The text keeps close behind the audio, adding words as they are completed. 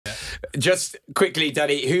Just quickly,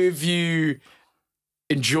 Danny, who have you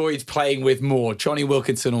enjoyed playing with more, Johnny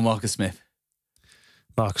Wilkinson or Marcus Smith?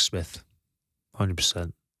 Marcus Smith,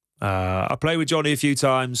 100%. I played with Johnny a few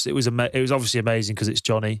times. It was obviously amazing because it's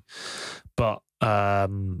Johnny, but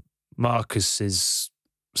Marcus is,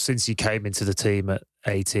 since he came into the team at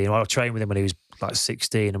 18, well, I trained with him when he was like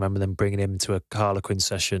 16. I remember them bringing him to a Harlequin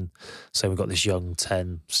session, saying, we've got this young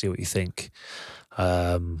 10, see what you think.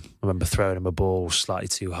 I remember throwing him a ball slightly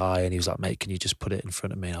too high, and he was like, mate, can you just put it in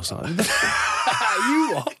front of me? And I was like,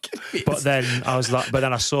 You what? but then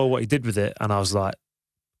I saw what he did with it, and I was like,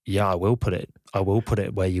 yeah, I will put it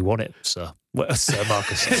where you want it, sir. Sir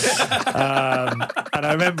Marcus. And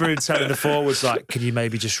I remember him telling the forwards, like, can you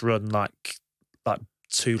maybe just run like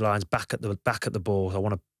 2 lines back at the ball?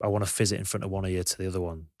 I want to fizz it in front of one of you to the other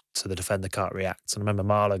one, so the defender can't react. And I remember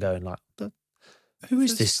Marla going like, who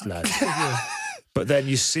is this lad? But then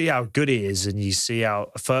you see how good he is, and you see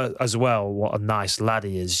how, as well, what a nice lad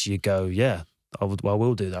he is. You go, yeah, I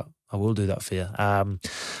will do that. I will do that for you. And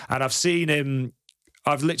I've seen him.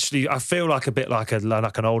 I feel like a bit like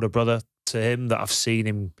an older brother to him, that I've seen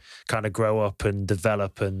him kind of grow up and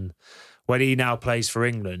develop. And when he now plays for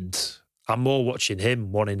England, I'm more watching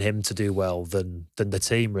him, wanting him to do well than the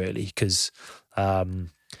team, really, because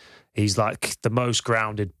he's like the most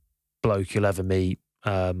grounded bloke you'll ever meet.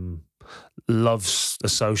 Loves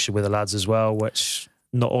associating with the lads as well, which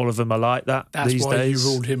not all of them are like that these days. That's why you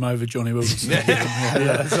ruled him over Johnny Wilson.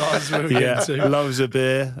 That's what I was moving into. Loves a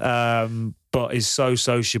beer, but he's so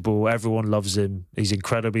sociable. Everyone loves him. He's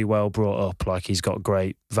incredibly well brought up. Like, he's got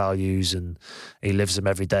great values, and he lives them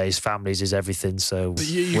every day. His family's his everything. So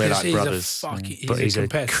we're like brothers. He's a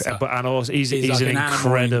competitor. And also he's like an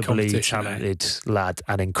incredibly talented lad,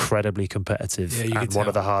 and incredibly competitive, and one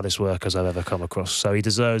of the hardest workers I've ever come across. So he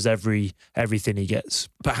deserves everything he gets.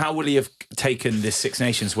 But how will he have taken this Six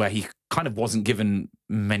Nations, where he kind of wasn't given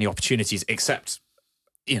many opportunities, except,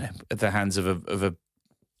 at the hands of a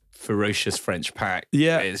ferocious French pack?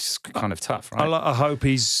 Yeah, it's kind of tough, right? I hope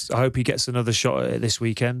he gets another shot at it this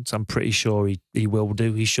weekend. I'm pretty sure he will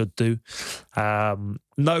do. He should do.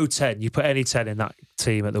 No 10. You put any 10 in that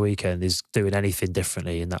team at the weekend is doing anything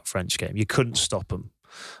differently in that French game. You couldn't stop them.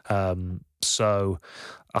 So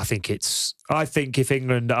I think if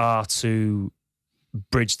England are to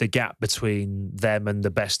bridge the gap between them and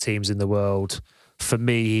the best teams in the world, for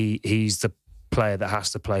me, he's the player that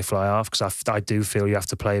has to play fly half, because I do feel you have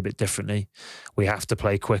to play a bit differently. We have to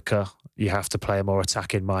play quicker. You have to play a more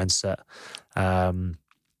attacking mindset. And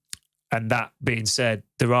that being said,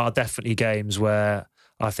 there are definitely games where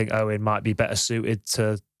I think Owen might be better suited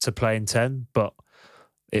to playing 10, but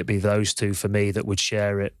it'd be those two for me that would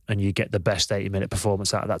share it, and you get the best 80-minute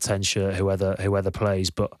performance out of that 10 shirt, whoever plays.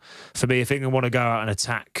 But for me, if England want to go out and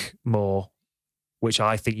attack more, which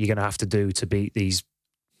I think you're going to have to do to beat these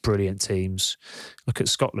brilliant teams. Look at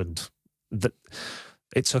Scotland.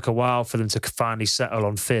 It took a while for them to finally settle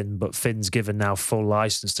on Finn, but Finn's given now full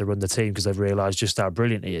licence to run the team because they've realised just how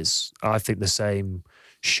brilliant he is. I think the same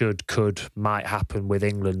might happen with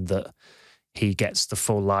England, that he gets the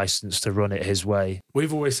full licence to run it his way.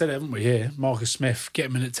 We've always said it, haven't we, here? Marcus Smith, get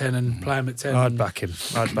him in at 10 and play him at 10. I'd back him.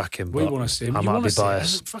 We want to see him. I might be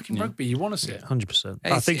biased. Fucking rugby, you want to see it. 100%.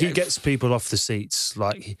 I think he gets people off the seats.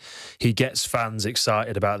 Like, he gets fans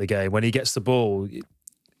excited about the game. When he gets the ball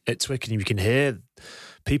at Twickenham, you can hear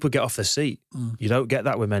people get off their seat. You don't get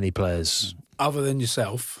that with many players. Other than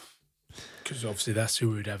yourself, because obviously that's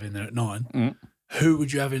who we'd have in there at 9. Who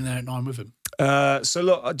would you have in there at 9 with him? So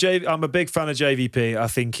look, I'm a big fan of JVP. I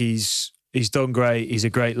think he's done great. He's a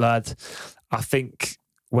great lad. I think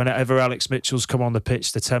whenever Alex Mitchell's come on the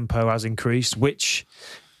pitch, the tempo has increased, which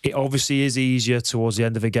it obviously is easier towards the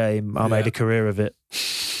end of a game. I made a career of it.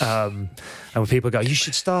 And when people go, you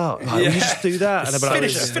should start, like, you just do that. And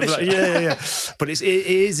finish it. Yeah. But it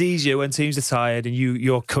is easier when teams are tired and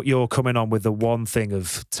you're coming on with the one thing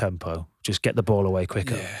of tempo. Just get the ball away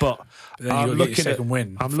quicker. Yeah. But I'm looking at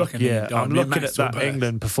that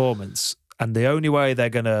England performance, and the only way they're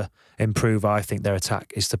going to improve, I think, their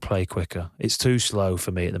attack is to play quicker. It's too slow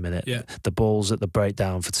for me at the minute. Yeah. The ball's at the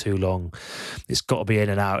breakdown for too long. It's got to be in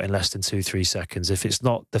and out in less than 2-3 seconds. If it's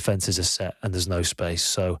not, defences are set and there's no space.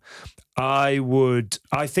 So I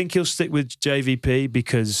think he'll stick with JVP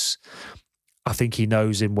because I think he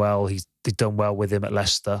knows him well. He's done well with him at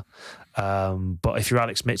Leicester. But if you're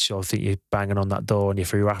Alex Mitchell, I think you're banging on that door, and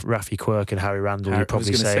if you're Rafi Quirk and Harry Randall, you're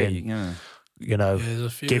probably saying,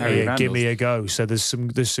 give me a go. So there's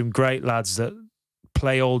some great lads that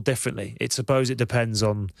play all differently. I suppose it depends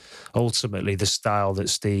on ultimately the style that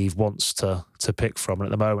Steve wants to pick from. And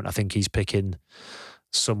at the moment, I think he's picking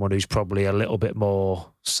someone who's probably a little bit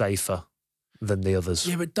more safer than the others.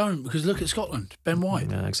 Yeah, but don't, because look at Scotland. Ben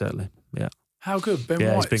White. Yeah, exactly. Yeah. How good Ben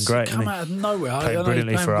White's he's been great. Come out of nowhere. I know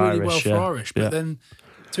brilliantly he's for playing really Irish, well for Irish, but then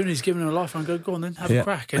Tony's given him a lifeline. Go on then, have a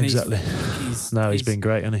crack. And exactly. He's been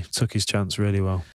great, and he took his chance really well.